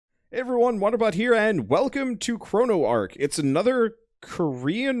Hey everyone, Wonderbot here, and welcome to Chrono Ark. It's another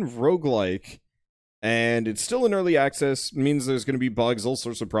Korean roguelike, and it's still in early access. It means there's going to be bugs, all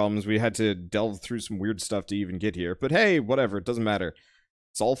sorts of problems. We had to delve through some weird stuff to even get here. But hey, whatever, it doesn't matter.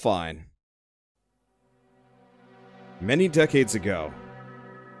 It's all fine. Many decades ago,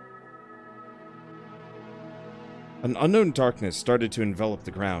 an unknown darkness started to envelop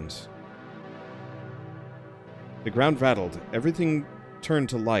the ground. The ground rattled, everything turned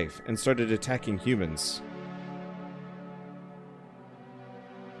to life and started attacking humans.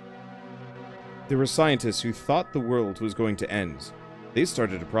 There were scientists who thought the world was going to end. They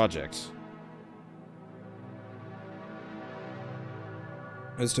started a project.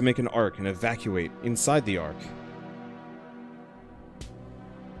 It was to make an ark and evacuate inside the ark.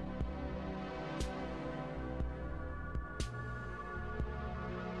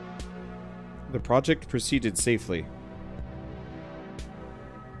 The project proceeded safely.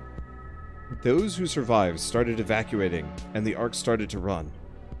 Those who survived started evacuating, and the Ark started to run.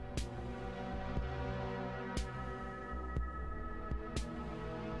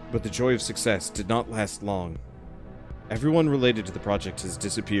 But the joy of success did not last long. Everyone related to the project has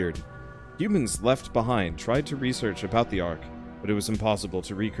disappeared. Humans left behind tried to research about the Ark, but it was impossible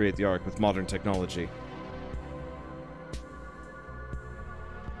to recreate the Ark with modern technology.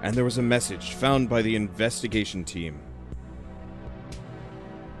 And there was a message found by the investigation team.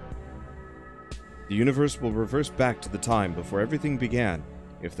 The universe will reverse back to the time before everything began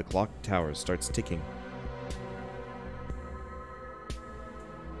if the clock tower starts ticking.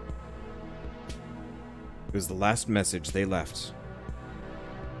 It was the last message they left.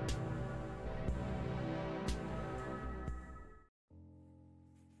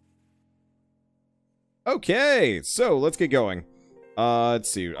 Okay, so let's get going.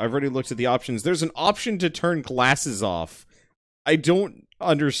 Let's see. I've already looked at the options. There's an option to turn glasses off. I don't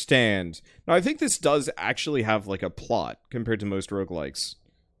understand. Now, I think this does actually have, like, a plot compared to most roguelikes.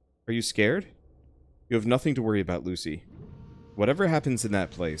 Are you scared? You have nothing to worry about, Lucy. Whatever happens in that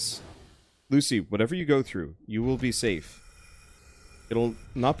place, Lucy, whatever you go through, you will be safe. It'll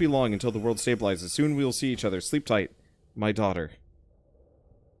not be long until the world stabilizes. Soon we'll see each other. Sleep tight, my daughter.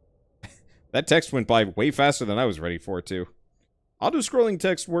 That text went by way faster than I was ready for it to. Auto-scrolling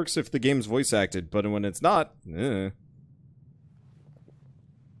text works if the game's voice-acted, but when it's not,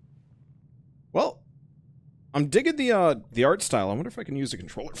 Well, I'm digging the art style. I wonder if I can use a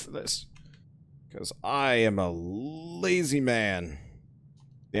controller for this. Because I am a lazy man.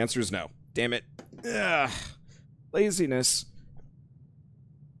 The answer is no. Damn it. Ugh. Laziness.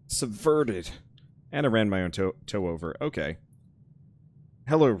 Subverted. And I ran my own toe over. Okay.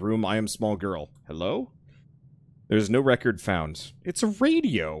 Hello, room. I am small girl. Hello? There's no record found. It's a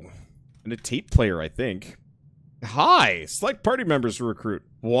radio. And a tape player, I think. Hi! Select party members to recruit.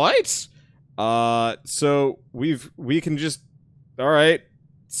 What? So we can just, alright,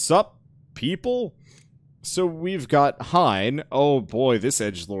 sup, people? So we've got Hein. Oh boy, this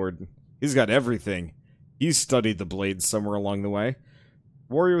edgelord, he's got everything. He's studied the blades somewhere along the way.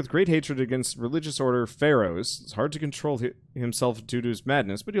 Warrior with great hatred against religious order pharaohs. It's hard to control himself due to his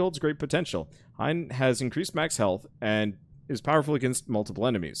madness, but he holds great potential. Hein has increased max health and is powerful against multiple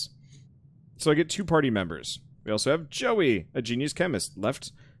enemies. So I get 2 party members. We also have Joey, a genius chemist,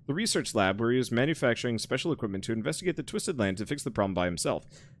 left the research lab where he is manufacturing special equipment to investigate the Twisted Land to fix the problem by himself.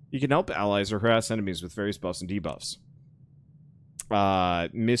 He can help allies or harass enemies with various buffs and debuffs.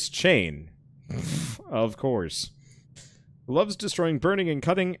 Miss Chain. Of course. Loves destroying, burning, and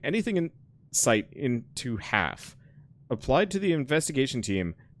cutting anything in sight into half. Applied to the investigation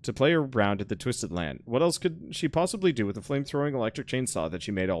team to play around at the Twisted Land. What else could she possibly do with a flame-throwing electric chainsaw that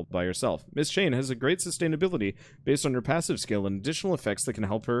she made all by herself? Miss Chain has a great sustainability based on her passive skill and additional effects that can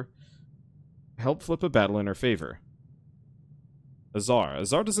help flip a battle in her favor. Azar.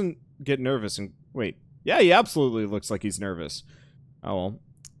 Azar doesn't get nervous and... Wait. Yeah, he absolutely looks like he's nervous. Oh well.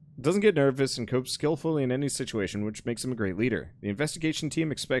 Doesn't get nervous and copes skillfully in any situation, which makes him a great leader. The investigation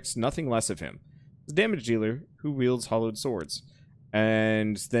team expects nothing less of him. He's a damage dealer who wields hollowed swords.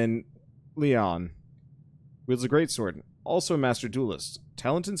 And then Leon wields a greatsword, also a master duelist.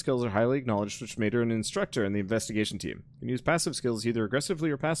 Talent and skills are highly acknowledged, which made her an instructor in the investigation team. Can use passive skills either aggressively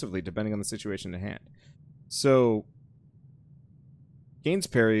or passively, depending on the situation at hand. So, gains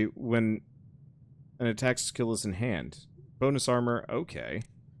parry when an attack skill is in hand. Bonus armor, okay.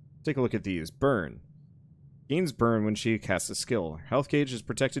 Take a look at these. Burn. Gains burn when she casts a skill. Health gauge is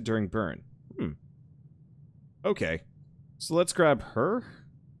protected during burn. Okay. So let's grab her.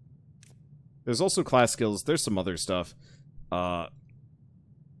 There's also class skills. There's some other stuff. Let's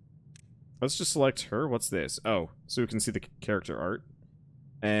just select her. What's this? Oh, so we can see the character art.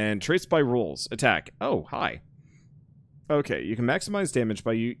 And traits by rules. Attack. Oh, hi. Okay, you can maximize damage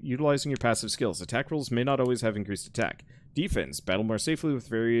by utilizing your passive skills. Attack rules may not always have increased attack. Defense. Battle more safely with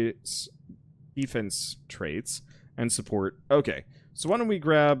various defense traits. And support. Okay, so why don't we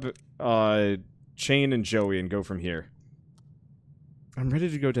grab Chain and Joey and go from here. I'm ready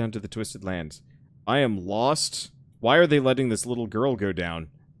to go down to the Twisted Lands. I am lost. Why are they letting this little girl go down?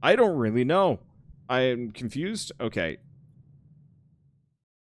 I don't really know. I am confused. Okay.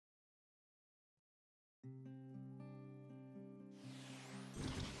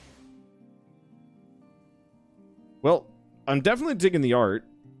 Well, I'm definitely digging the art.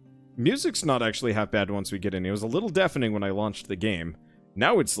 Music's not actually half bad once we get in. It was a little deafening when I launched the game.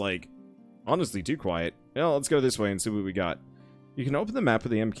 Now it's like, honestly, too quiet. Well, let's go this way and see what we got. You can open the map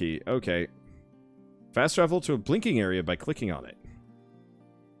with the M key. Okay. Fast travel to a blinking area by clicking on it.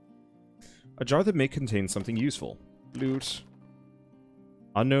 A jar that may contain something useful. Loot.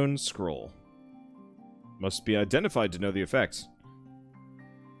 Unknown scroll. Must be identified to know the effect.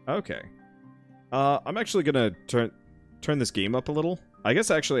 Okay. I'm actually gonna turn this game up a little. I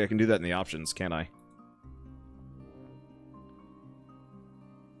guess actually I can do that in the options, can't I?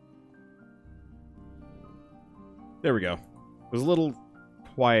 There we go. It was a little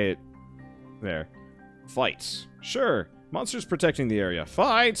quiet there. Fight. Sure. Monsters protecting the area.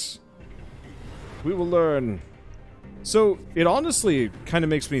 Fight! We will learn. So, it honestly kind of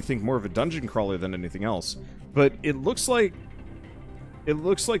makes me think more of a dungeon crawler than anything else. But it looks like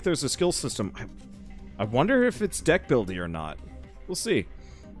there's a skill system. I wonder if it's deck buildy or not. We'll see.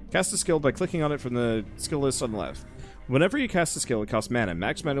 Cast a skill by clicking on it from the skill list on the left. Whenever you cast a skill, it costs mana.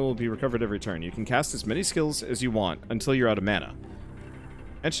 Max mana will be recovered every turn. You can cast as many skills as you want until you're out of mana.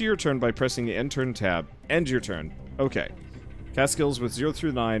 Enter your turn by pressing the End Turn tab. End your turn. Okay. Cast skills with 0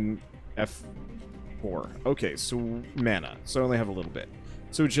 through 9, F4. Okay, so mana. So I only have a little bit.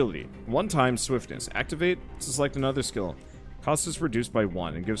 So agility. 1 time swiftness. Activate to select another skill. Cost is reduced by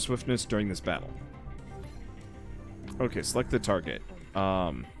 1 and gives swiftness during this battle. Okay, select the target.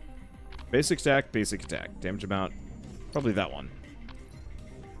 Basic stack, basic attack. Damage amount. Probably that one.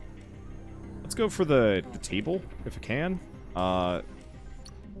 Let's go for the table, if I can. Can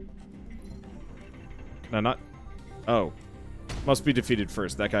I not? Oh. Must be defeated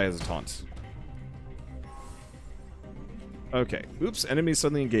first. That guy has a taunt. Okay. Oops, enemies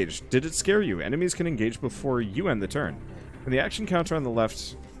suddenly engaged. Did it scare you? Enemies can engage before you end the turn. When the action counter on the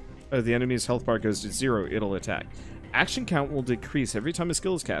left of the enemy's health bar goes to 0, it'll attack. Action count will decrease every time a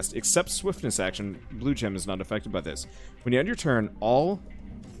skill is cast, except swiftness action. Blue gem is not affected by this. When you end your turn, all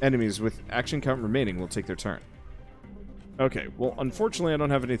enemies with action count remaining will take their turn. Okay, well, unfortunately, I don't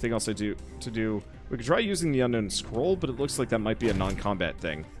have anything else to do. We could try using the unknown scroll, but it looks like that might be a non-combat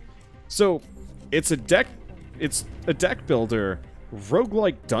thing. So, it's a deck builder,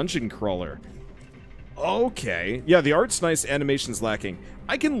 roguelike dungeon crawler. Okay. Yeah, the art's nice, animation's lacking.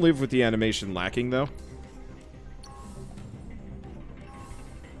 I can live with the animation lacking, though.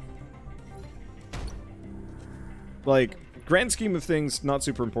 Like, grand scheme of things, not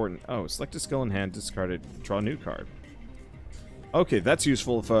super important. Oh, select a skill in hand, discard it, draw a new card. Okay, that's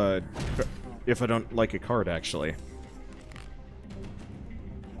useful if I don't like a card, actually.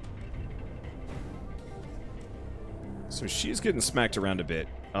 So she's getting smacked around a bit.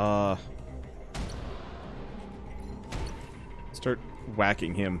 Start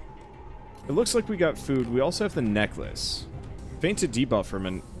whacking him. It looks like we got food. We also have the necklace. Fainted debuff from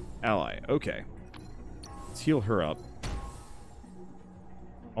an ally. Okay. Let's heal her up.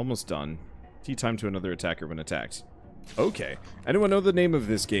 Almost done. Tea time to another attacker when attacked. Okay. Anyone know the name of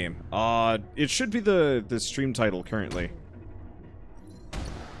this game? It should be the stream title currently.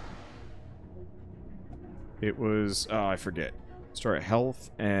 It was... oh, I forget. Store health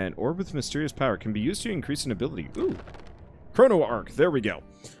and orb with mysterious power can be used to increase an ability. Ooh. Chrono Ark. There we go.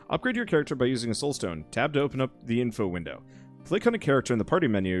 Upgrade your character by using a soulstone. Tab to open up the info window. Click on a character in the party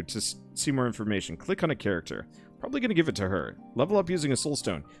menu to see more information. Click on a character. Probably going to give it to her. Level up using a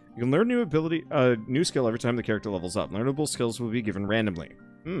soulstone. You can learn new skill every time the character levels up. Learnable skills will be given randomly.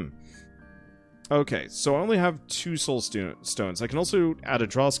 Okay, so I only have 2 soul stones. I can also add a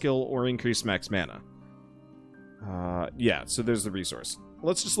draw skill or increase max mana. Yeah, so there's the resource.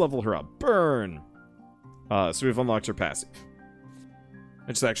 Let's just level her up. Burn! So we've unlocked her passive.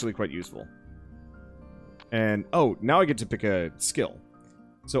 It's actually quite useful. And, oh, now I get to pick a skill.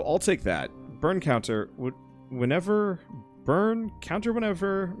 So I'll take that. Burn counter, whenever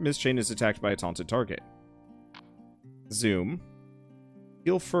Ms. Chain is attacked by a taunted target. Zoom.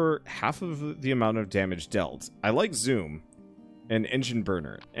 Heal for half of the amount of damage dealt. I like Zoom. And Engine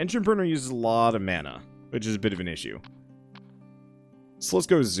Burner. Engine Burner uses a lot of mana, which is a bit of an issue. So let's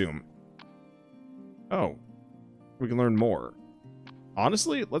go zoom. Oh. We can learn more.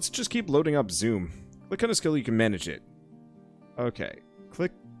 Honestly, let's just keep loading up zoom. What kind of skill you can manage it? Okay.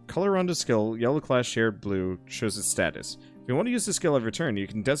 Click color onto skill. Yellow class shared blue shows its status. If you want to use the skill every turn, you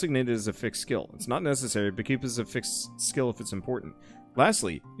can designate it as a fixed skill. It's not necessary, but keep it as a fixed skill if it's important.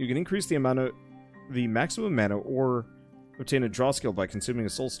 Lastly, you can increase the maximum mana or obtain a draw skill by consuming a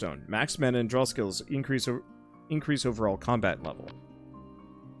soul stone. Max mana and draw skills increase overall combat level.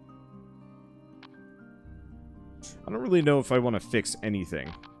 I don't really know if I want to fix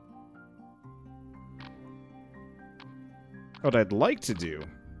anything. What I'd like to do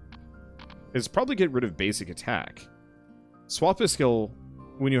is probably get rid of basic attack. Swap a skill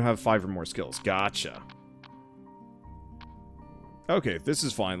when you have 5 or more skills. Gotcha. Okay, this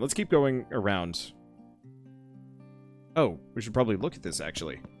is fine. Let's keep going around. Oh, we should probably look at this,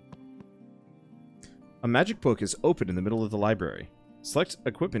 actually. A magic book is open in the middle of the library. Select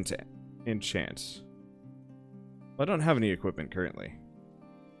equipment to enchant. I don't have any equipment currently.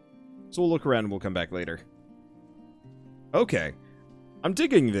 So we'll look around and we'll come back later. Okay. I'm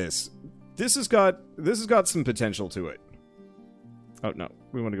digging this. This has got some potential to it. Oh, no.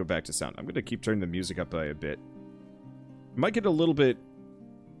 We want to go back to sound. I'm going to keep turning the music up by a bit. It might get a little bit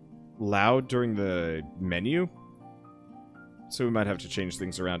loud during the menu. So we might have to change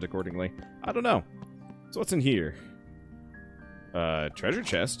things around accordingly. I don't know. So what's in here? Treasure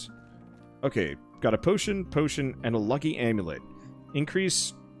chest. Okay, got a potion, and a lucky amulet.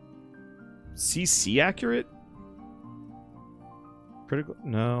 Increase CC accurate? Critical?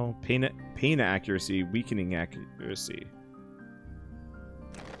 No. Pain accuracy, weakening accuracy.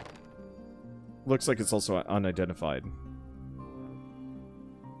 Looks like it's also unidentified.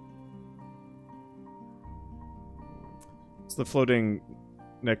 What's the floating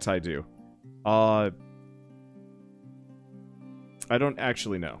necktie do? I don't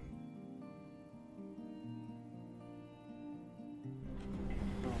actually know.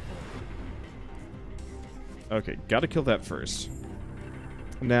 Okay, gotta kill that first.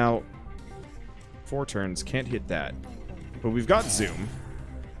 Now, 4 turns, can't hit that. But we've got Zoom,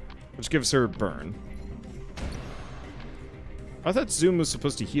 which gives her burn. I thought Zoom was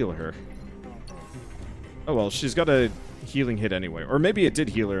supposed to heal her. Oh well, she's got a healing hit anyway. Or maybe it did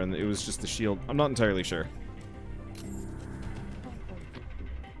heal her and it was just the shield. I'm not entirely sure.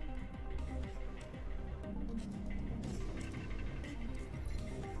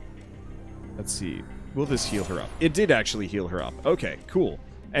 Let's see. Will this heal her up? It did actually heal her up. Okay, cool.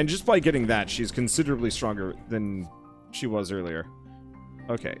 And just by getting that, she's considerably stronger than she was earlier.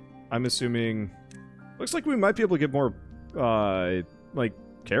 Okay, I'm assuming... Looks like we might be able to get more, like,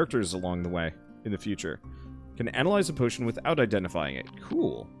 characters along the way in the future. Can analyze a potion without identifying it.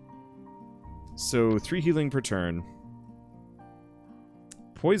 Cool. So, 3 healing per turn.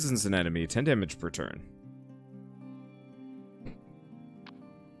 Poisons an enemy, 10 damage per turn.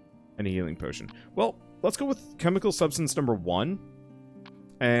 And a healing potion. Well, let's go with chemical substance number 1.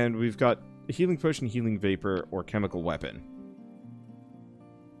 And we've got a healing potion, healing vapor, or chemical weapon.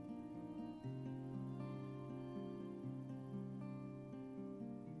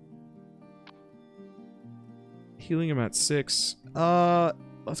 Healing amount 6.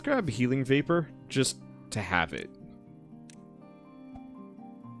 Let's grab healing vapor just to have it.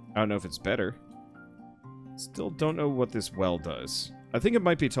 I don't know if it's better. Still don't know what this well does. I think it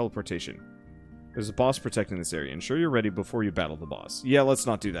might be teleportation. There's a boss protecting this area. Ensure you're ready before you battle the boss. Yeah, let's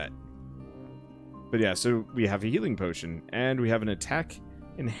not do that. But yeah, so we have a healing potion, and we have an attack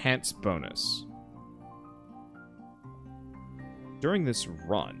enhance bonus. During this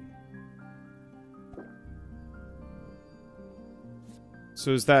run.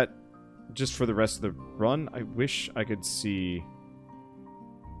 So is that just for the rest of the run? I wish I could see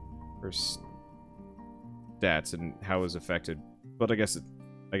her stats and how it was affected. But I guess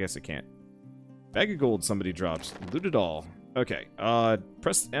it can't. Bag of gold somebody drops. Loot it all. Okay,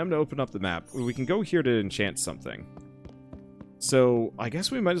 press M to open up the map. We can go here to enchant something. So, I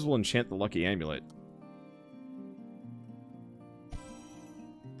guess we might as well enchant the lucky amulet.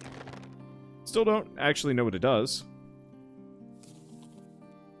 Still don't actually know what it does.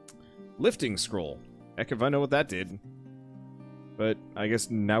 Lifting scroll. Heck if I know what that did. But I guess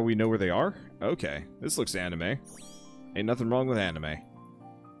now we know where they are? Okay, this looks anime. Ain't nothing wrong with anime.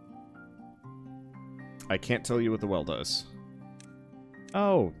 I can't tell you what the well does.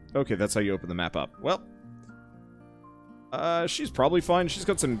 Oh, okay, that's how you open the map up. Well, she's probably fine. She's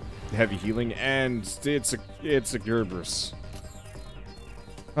got some heavy healing, and it's a Gerber's.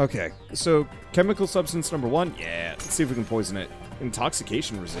 Okay, so chemical substance number 1. Yeah, let's see if we can poison it.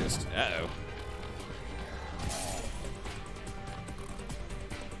 Intoxication resist. Uh-oh.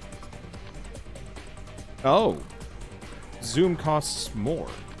 Oh. Zoom costs more.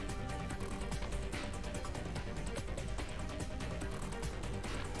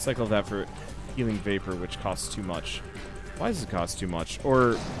 Cycle that for healing vapor, which costs too much. Why does it cost too much?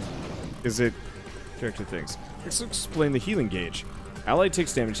 Or is it character things? Let's explain the healing gauge. Ally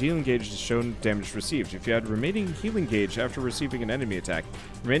takes damage. Healing gauge is shown damage received. If you add remaining healing gauge after receiving an enemy attack,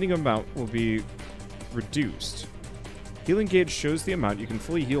 remaining amount will be reduced. Healing gauge shows the amount you can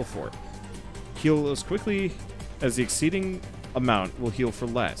fully heal for. Heal as quickly as the exceeding amount will heal for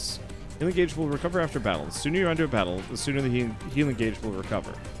less. Healing gauge will recover after battle. The sooner you're under a battle, the sooner the healing gauge will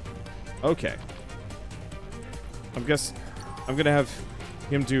recover. Okay. I'm gonna have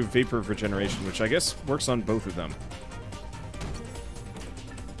him do vapor regeneration, which I guess works on both of them.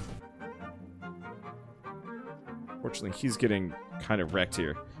 Fortunately, he's getting kind of wrecked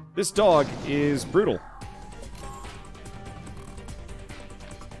here. This dog is brutal.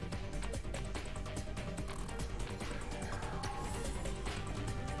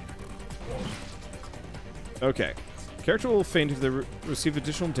 Okay. Character will faint if they receive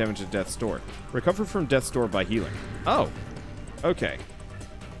additional damage at Death's Door. Recover from Death's Door by healing. Oh. Okay.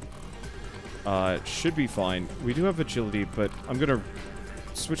 Should be fine. We do have agility, but I'm gonna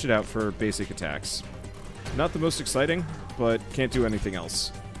switch it out for basic attacks. Not the most exciting, but can't do anything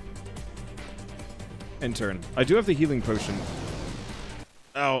else. End turn. I do have the healing potion.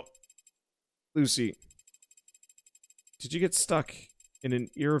 Oh. Lucy. Did you get stuck in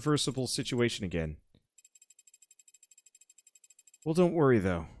an irreversible situation again? Well, don't worry,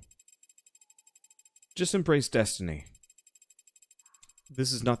 though. Just embrace destiny.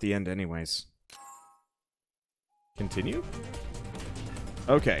 This is not the end anyways. Continue?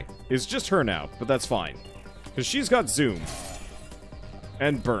 Okay. It's just her now, but that's fine. Because she's got Zoom.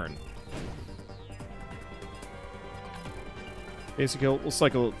 And Burn. Basic heal. We'll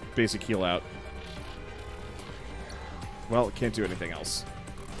cycle basic heal out. Well, can't do anything else.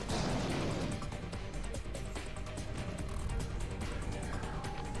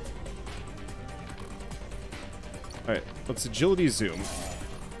 Alright, let's agility zoom.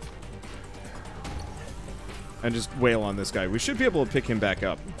 And just wail on this guy. We should be able to pick him back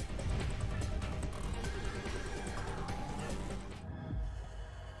up.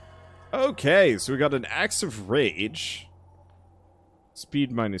 Okay, so we got an Axe of Rage.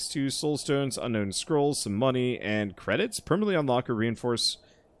 Speed -2, Soul Stones, Unknown Scrolls, some money, and credits. Permanently unlock or reinforce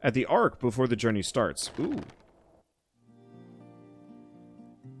at the Ark before the journey starts. Ooh.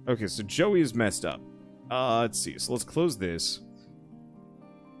 Okay, so Joey is messed up. Let's see. So let's close this.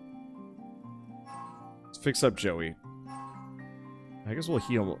 Let's fix up Joey. I guess we'll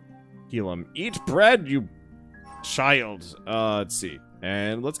heal him. Eat bread, you child. Let's see.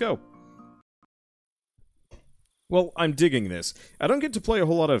 And let's go. Well, I'm digging this. I don't get to play a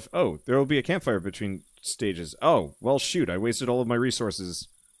whole lot of... Oh, there will be a campfire between stages. Oh, well, shoot. I wasted all of my resources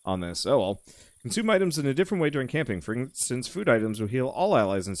on this. Oh, well. Consume items in a different way during camping. For instance, food items will heal all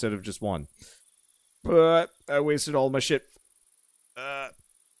allies instead of just one. But I wasted all my shit.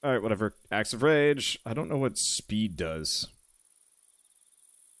 Alright, whatever. Axe of Rage. I don't know what speed does.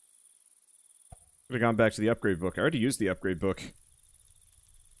 Could have gone back to the upgrade book. I already used the upgrade book.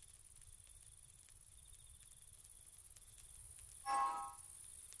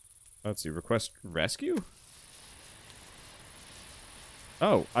 Let's see. Request rescue?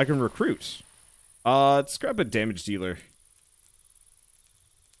 Oh, I can recruit. Let's grab a damage dealer.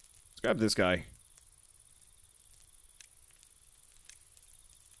 Let's grab this guy.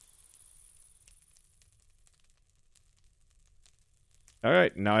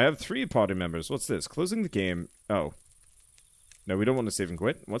 Alright, now I have 3 party members. What's this? Closing the game. Oh. No, we don't want to save and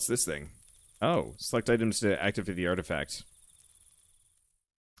quit. What's this thing? Oh, select items to activate the artifact.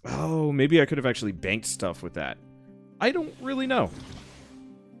 Oh, maybe I could have actually banked stuff with that. I don't really know.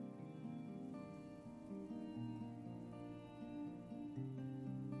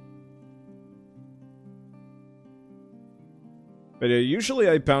 But usually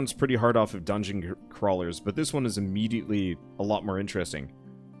I bounce pretty hard off of dungeon crawlers, but this one is immediately a lot more interesting.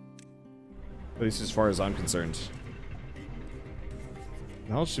 At least as far as I'm concerned.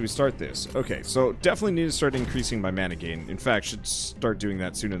 How should we start this? Okay, so definitely need to start increasing my mana gain. In fact, should start doing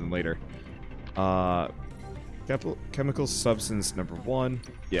that sooner than later. Chemical substance number 1.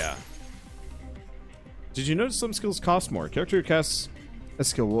 Yeah. Did you notice some skills cost more? Character who casts a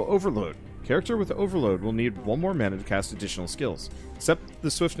skill will overload. Character with overload will need 1 more mana to cast additional skills. Except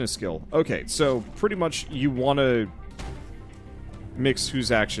the swiftness skill. Okay, so pretty much you want to mix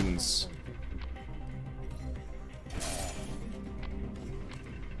whose actions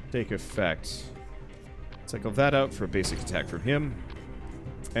take effect. Cycle that out for a basic attack from him.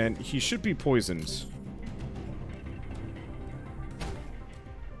 And he should be poisoned.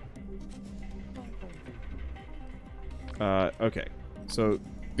 Okay. So,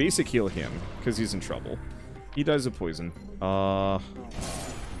 basic heal him, because he's in trouble. He dies of poison.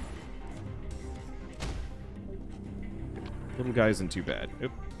 Little guy isn't too bad.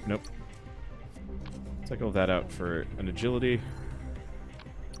 Oop, nope. Cycle that out for an agility.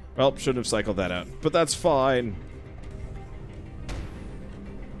 Well, should have cycled that out, but that's fine.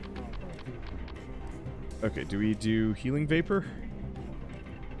 Okay, do we do healing vapor?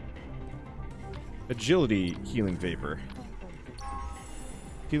 Agility healing vapor.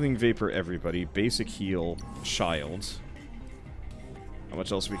 Healing vapor, everybody. Basic heal, child. How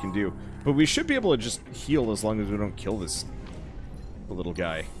much else we can do? But we should be able to just heal as long as we don't kill this little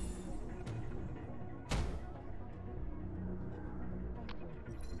guy.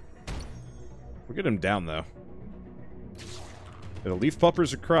 We'll get him down, though. The leaf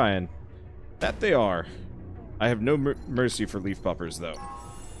puppers are crying. That they are. I have no mercy for leaf puppers, though.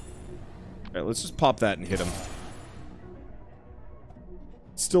 Alright, let's just pop that and hit him.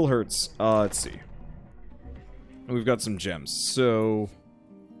 Still hurts. Let's see. We've got some gems, so...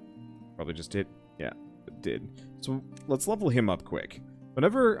 Probably just did. Yeah, it did. So let's level him up quick.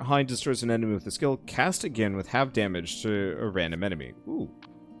 Whenever Hind destroys an enemy with a skill, cast again with half damage to a random enemy. Ooh.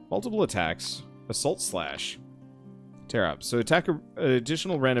 Multiple attacks. Assault slash. Tear up. So attack an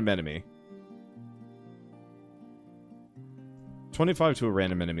additional random enemy. 25 to a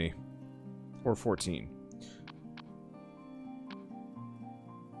random enemy. Or 14.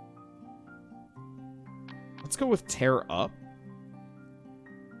 Let's go with tear up.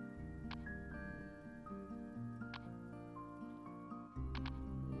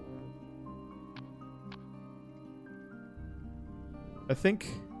 I think...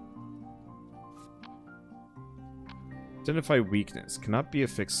 Identify weakness. Cannot be a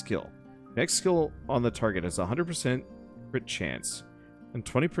fixed skill. Next skill on the target has a 100% crit chance and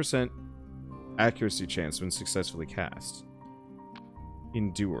 20% accuracy chance when successfully cast.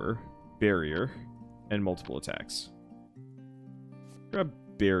 Endure, barrier, and multiple attacks. Grab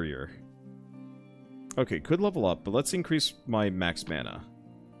barrier. Okay, could level up, but let's increase my max mana.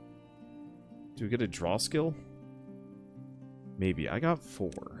 Do we get a draw skill? Maybe. I got 4.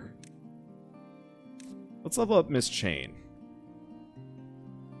 Let's level up Miss Chain.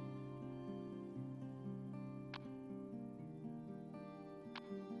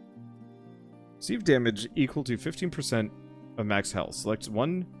 Receive damage equal to 15% of max health. Select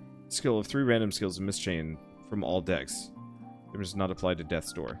one skill of 3 random skills of Miss Chain from all decks. Damage is not applied to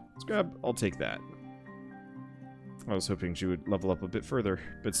Death's Door. Let's grab... I'll take that. I was hoping she would level up a bit further,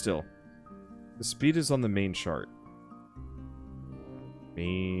 but still. The speed is on the main chart.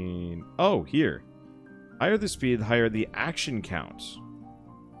 Main... Oh, here. Higher the speed, higher the action count.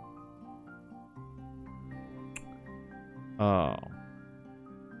 Oh.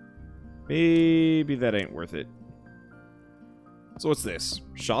 Maybe that ain't worth it. So what's this?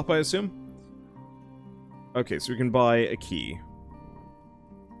 Shop, I assume? Okay, so we can buy a key.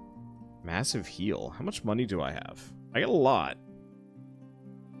 Massive heal. How much money do I have? I got a lot.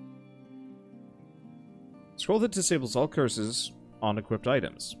 Scroll that disables all curses on equipped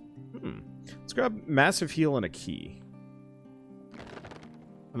items. Let's grab massive heal and a key.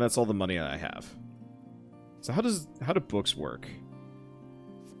 And that's all the money I have. So how do books work?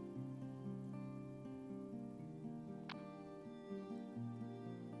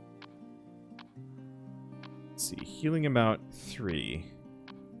 Let's see, healing amount 3.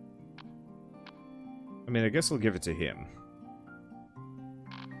 I mean, I guess I'll give it to him.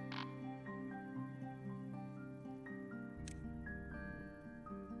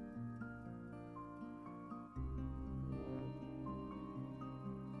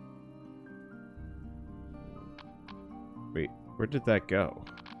 Wait, where did that go?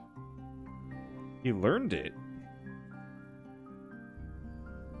 He learned it.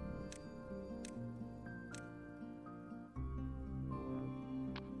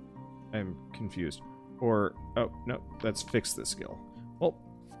 I'm confused. Or, oh, no, that's fix the skill. Well,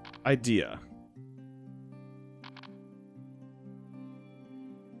 idea.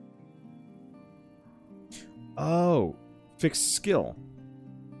 Oh, fix skill.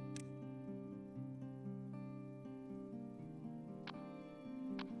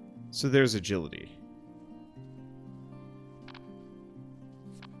 So there's agility.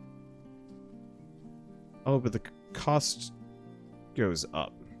 Oh, but the cost goes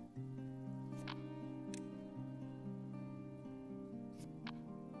up.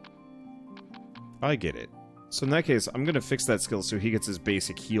 I get it. So in that case, I'm going to fix that skill so he gets his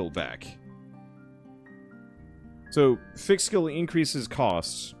basic heal back. So, fix skill increases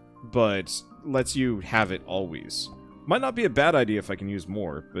costs, but lets you have it always. Might not be a bad idea if I can use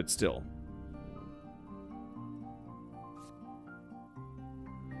more, but still.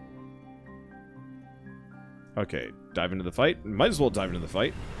 Okay, dive into the fight. Might as well dive into the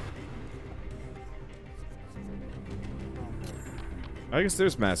fight. I guess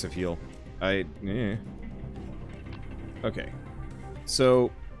there's massive heal. Okay.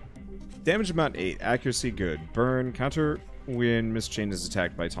 So, damage amount 8. Accuracy good. Burn. Counter when Miss Chain is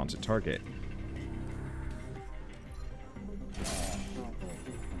attacked by taunted target.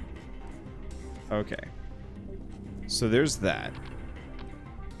 Okay. So there's that.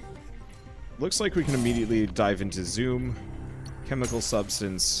 Looks like we can immediately dive into Zoom, Chemical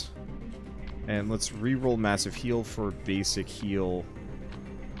Substance, and let's reroll Massive Heal for basic heal.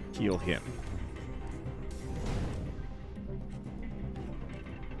 Heal him.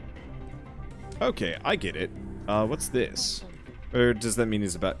 Okay, I get it. What's this? Or does that mean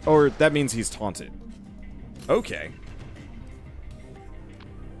he's about... Or that means he's taunted. Okay.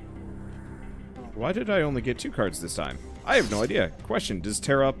 Why did I only get 2 cards this time? I have no idea. Question, does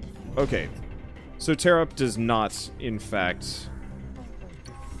Tear Up... Okay. So Tear Up does not, in fact...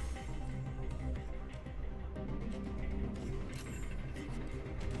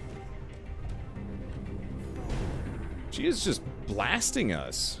 She is just blasting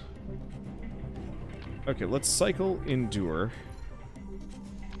us. Okay, let's cycle Endure.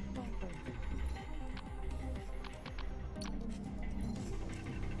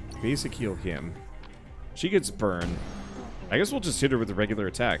 Basic heal him. She gets Burn. I guess we'll just hit her with the regular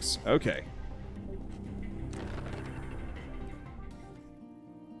attacks. Okay.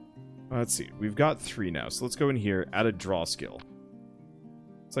 Let's see. We've got 3 now, so let's go in here, add a draw skill.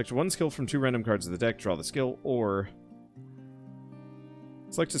 Select 1 skill from 2 random cards of the deck, draw the skill, or...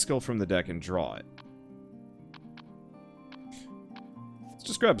 select a skill from the deck and draw it. Let's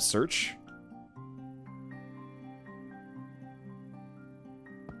just grab Search.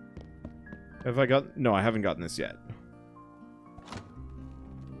 Have I got... No, I haven't gotten this yet.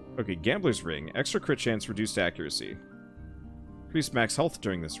 Okay, Gambler's Ring. Extra crit chance, reduced accuracy. Increase max health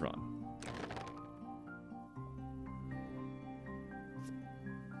during this run.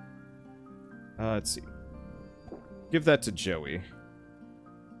 Let's see. Give that to Joey.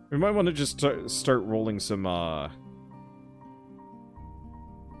 We might want to just start rolling some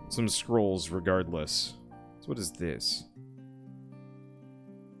scrolls regardless. So what is this?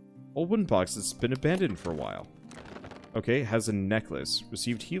 Old wooden box that's been abandoned for a while. Okay, has a necklace.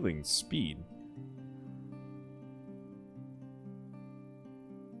 Received healing. Speed.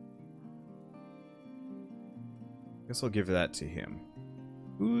 Guess I'll give that to him.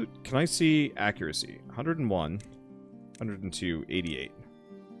 Ooh, can I see accuracy? 101, 102, 88.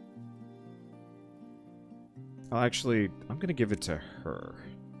 Actually, I'm gonna give it to her.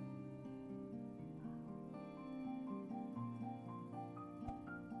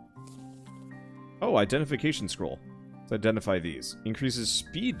 Oh, identification scroll. Let's identify these. Increases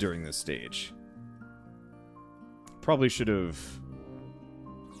speed during this stage. Probably should have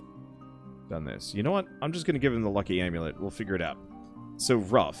done this. You know what? I'm just going to give him the lucky amulet. We'll figure it out. So,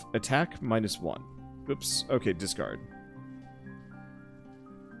 rough. Attack -1. Oops. Okay, discard.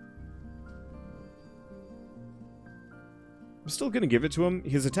 I'm still going to give it to him.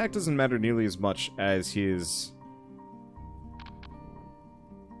 His attack doesn't matter nearly as much as his...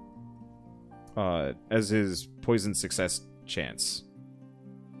 poison success chance.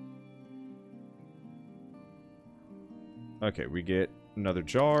 Okay, we get another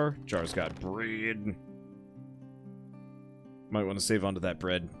jar. Jar's got bread. Might want to save onto that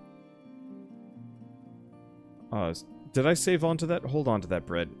bread. Did I save onto that? Hold on to that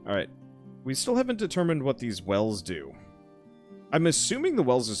bread. Alright. We still haven't determined what these wells do. I'm assuming the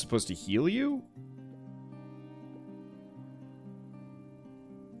wells are supposed to heal you?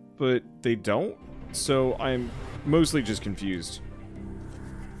 But they don't? So I'm mostly just confused.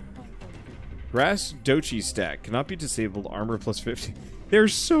 Grass Dochi stack. Cannot be disabled. Armor plus 50. They're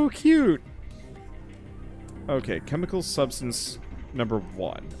so cute! Okay, chemical substance number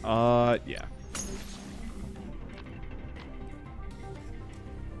 1. Yeah.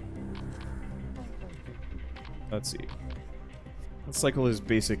 Let's see. Let's cycle his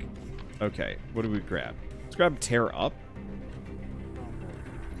basic... Okay, what do we grab? Let's grab Tear Up.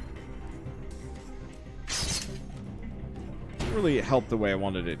 Didn't really help the way I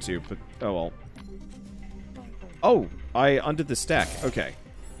wanted it to, but... Oh, well. Oh! I undid the stack. Okay.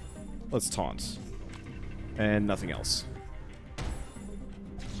 Let's taunt. And nothing else.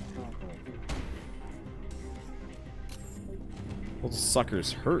 Those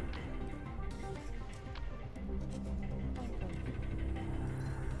suckers hurt.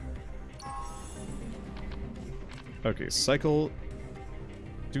 Okay, cycle...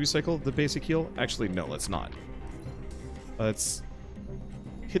 Do we cycle the basic heal? Actually, no, let's not. Let's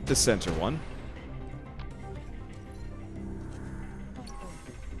hit the center one.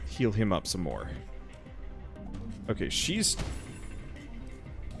 heal him up some more. Okay, she's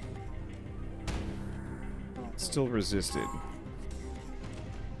still resisted.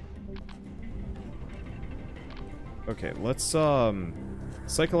 Okay, let's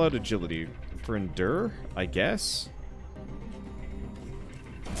cycle out agility for endure, I guess.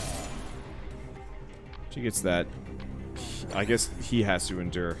 She gets that. I guess he has to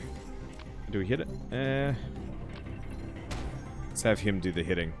endure. Do we hit it? Let's have him do the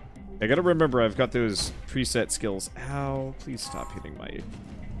hitting. I gotta remember I've got those preset skills. Ow, please stop hitting my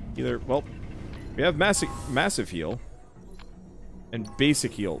healer. Well, we have massive heal and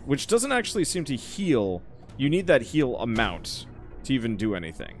basic heal, which doesn't actually seem to heal. You need that heal amount to even do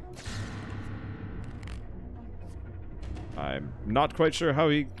anything. I'm not quite sure how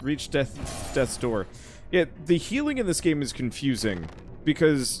he reached death's door. Yeah, the healing in this game is confusing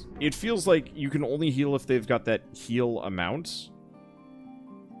because it feels like you can only heal if they've got that heal amount.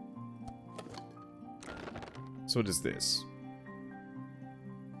 So what is this?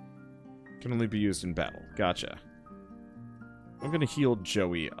 Can only be used in battle. Gotcha. I'm gonna heal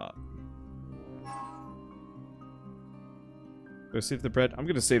Joey up. Do I save the bread? I'm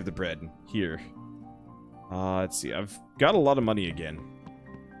gonna save the bread here. Let's see. I've got a lot of money again.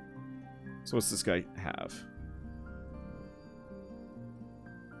 So what's this guy have?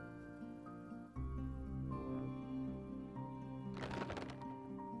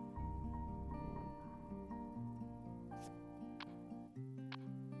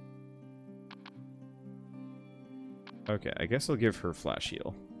 Okay, I guess I'll give her flash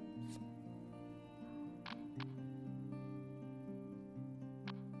heal.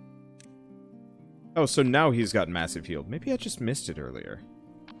 Oh, so now he's got massive heal. Maybe I just missed it earlier.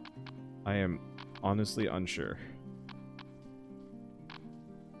 I am honestly unsure.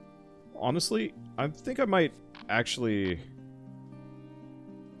 Honestly, I think I might actually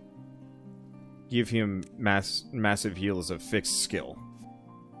give him massive heal as a fixed skill,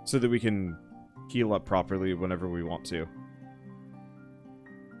 so that we can heal up properly whenever we want to.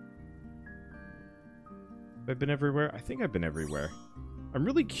 Have I been everywhere? I think I've been everywhere. I'm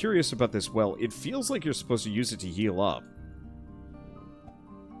really curious about this well. It feels like you're supposed to use it to heal up.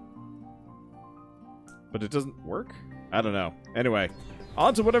 But it doesn't work? I don't know. Anyway,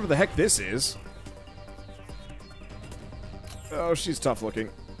 on to whatever the heck this is. Oh, she's tough looking.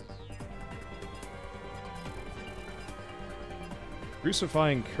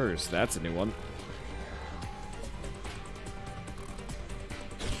 Crucifying Curse. That's a new one.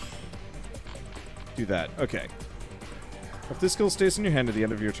 Do that. Okay. If this skill stays in your hand at the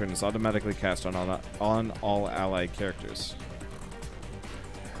end of your turn, it's automatically cast on all allied characters.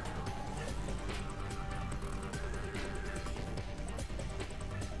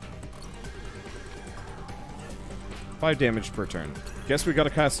 Five damage per turn. Guess we gotta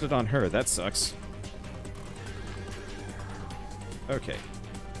cast it on her. That sucks. Okay.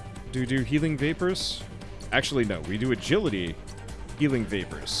 Do we do healing vapors? Actually, no. We do agility, healing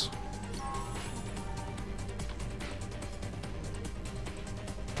vapors.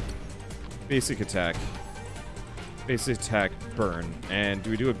 Basic attack. Basic attack, burn. And do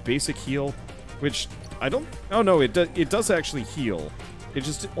we do a basic heal? Which, I don't... Oh, no, it does actually heal. It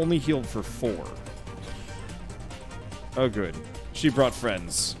just only healed for 4. Oh, good. She brought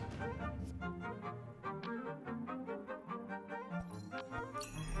friends.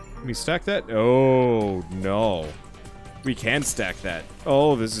 Can we stack that? Oh, no. We can stack that.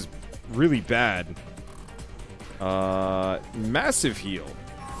 Oh, this is really bad. Massive heal.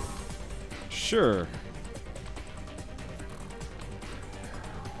 Sure.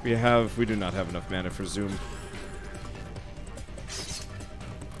 We do not have enough mana for Zoom.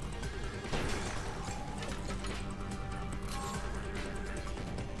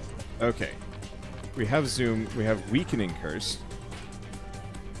 Okay. We have Zoom, we have Weakening Curse.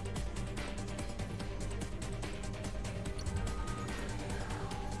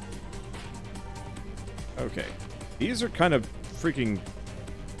 Okay. These are kind of freaking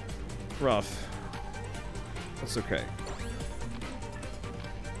rough. That's okay.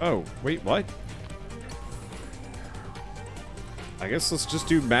 Oh, wait, what? I guess let's just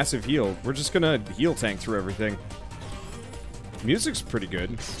do massive heal. We're just gonna heal tank through everything. Music's pretty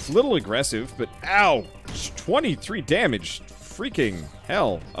good. A little aggressive, but ow! 23 damage. Freaking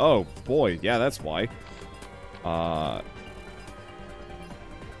hell. Oh, boy. Yeah, that's why.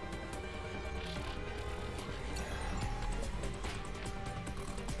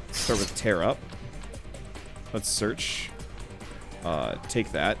 Start with tear up. Let's search.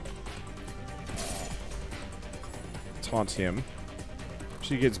 Take that. Taunt him.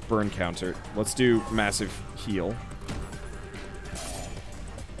 She gets burn counter. Let's do massive heal.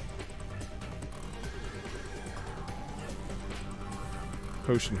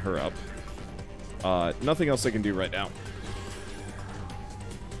 potion her up. Nothing else I can do right now.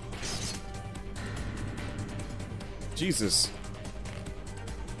 Jesus.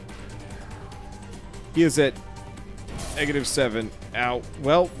 He is at -7. Ow.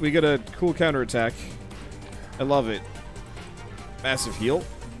 Well, we got a cool counterattack. I love it. Massive heal.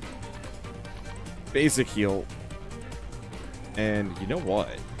 Basic heal. And you know what?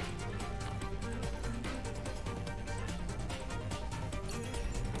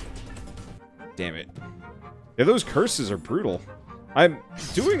 Damn it. Yeah, those curses are brutal. I'm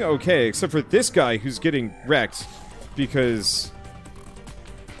doing okay, except for this guy who's getting wrecked because...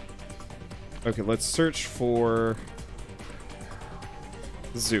 Okay, let's search for...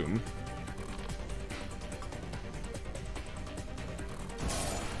 Zoom.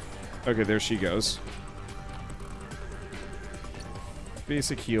 Okay, there she goes.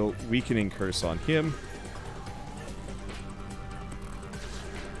 Basic heal, weakening curse on him.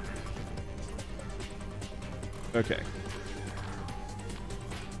 Okay.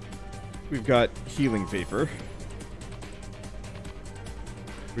 We've got healing vapor.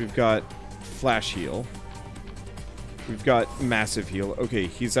 We've got flash heal. We've got massive heal. Okay,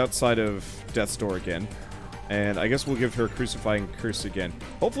 he's outside of death's door again. And I guess we'll give her crucifying curse again.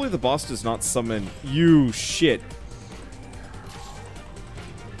 Hopefully the boss does not summon you shit.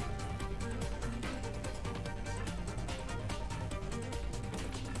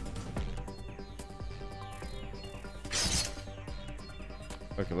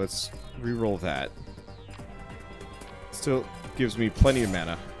 Okay, let's re-roll that. Still gives me plenty of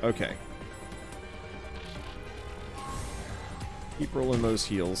mana. Okay. Keep rolling those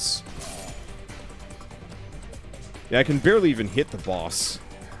heals. Yeah, I can barely even hit the boss.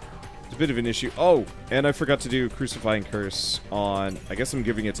 It's a bit of an issue. Oh, and I forgot to do Crucifying Curse on... I guess I'm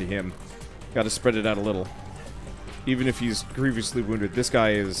giving it to him. Gotta spread it out a little. Even if he's grievously wounded, this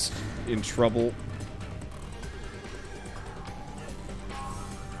guy is in trouble.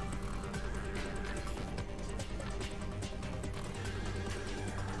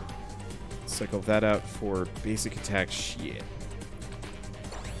 Cycle that out for basic attack. Shit.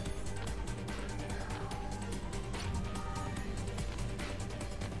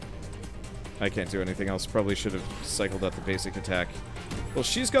 I can't do anything else. Probably should have cycled out the basic attack. Well,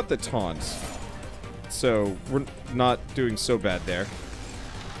 she's got the taunt. So, we're not doing so bad there.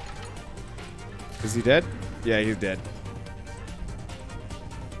 Is he dead? Yeah, he's dead.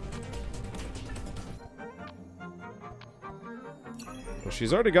 Well,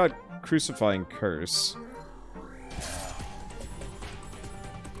 she's already got Crucifying Curse.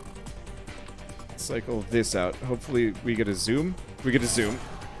 Cycle this out. Hopefully we get a zoom. We get a zoom.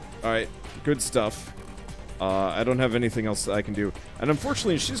 Alright, good stuff. I don't have anything else that I can do. And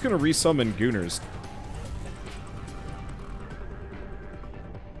unfortunately, she's going to resummon Gooners.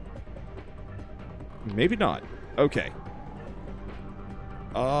 Maybe not. Okay.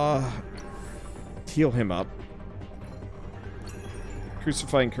 Heal him up.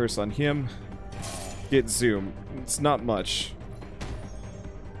 Crucifying Curse on him. Get zoom. It's not much.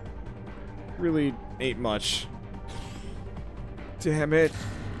 Really ain't much. Damn it.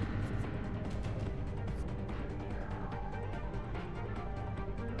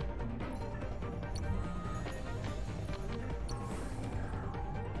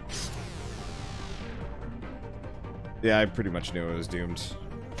 Yeah, I pretty much knew I was doomed.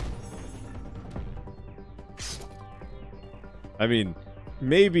 I mean,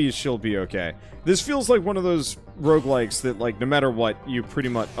 maybe she'll be okay. This feels like one of those roguelikes that, like, no matter what, you pretty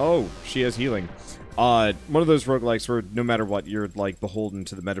much... Oh, she has healing. One of those roguelikes where no matter what, you're, like, beholden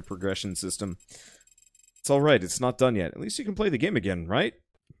to the meta progression system. It's alright, it's not done yet. At least you can play the game again, right?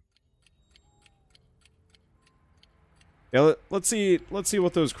 Yeah, let's see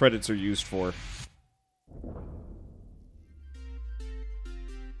what those credits are used for.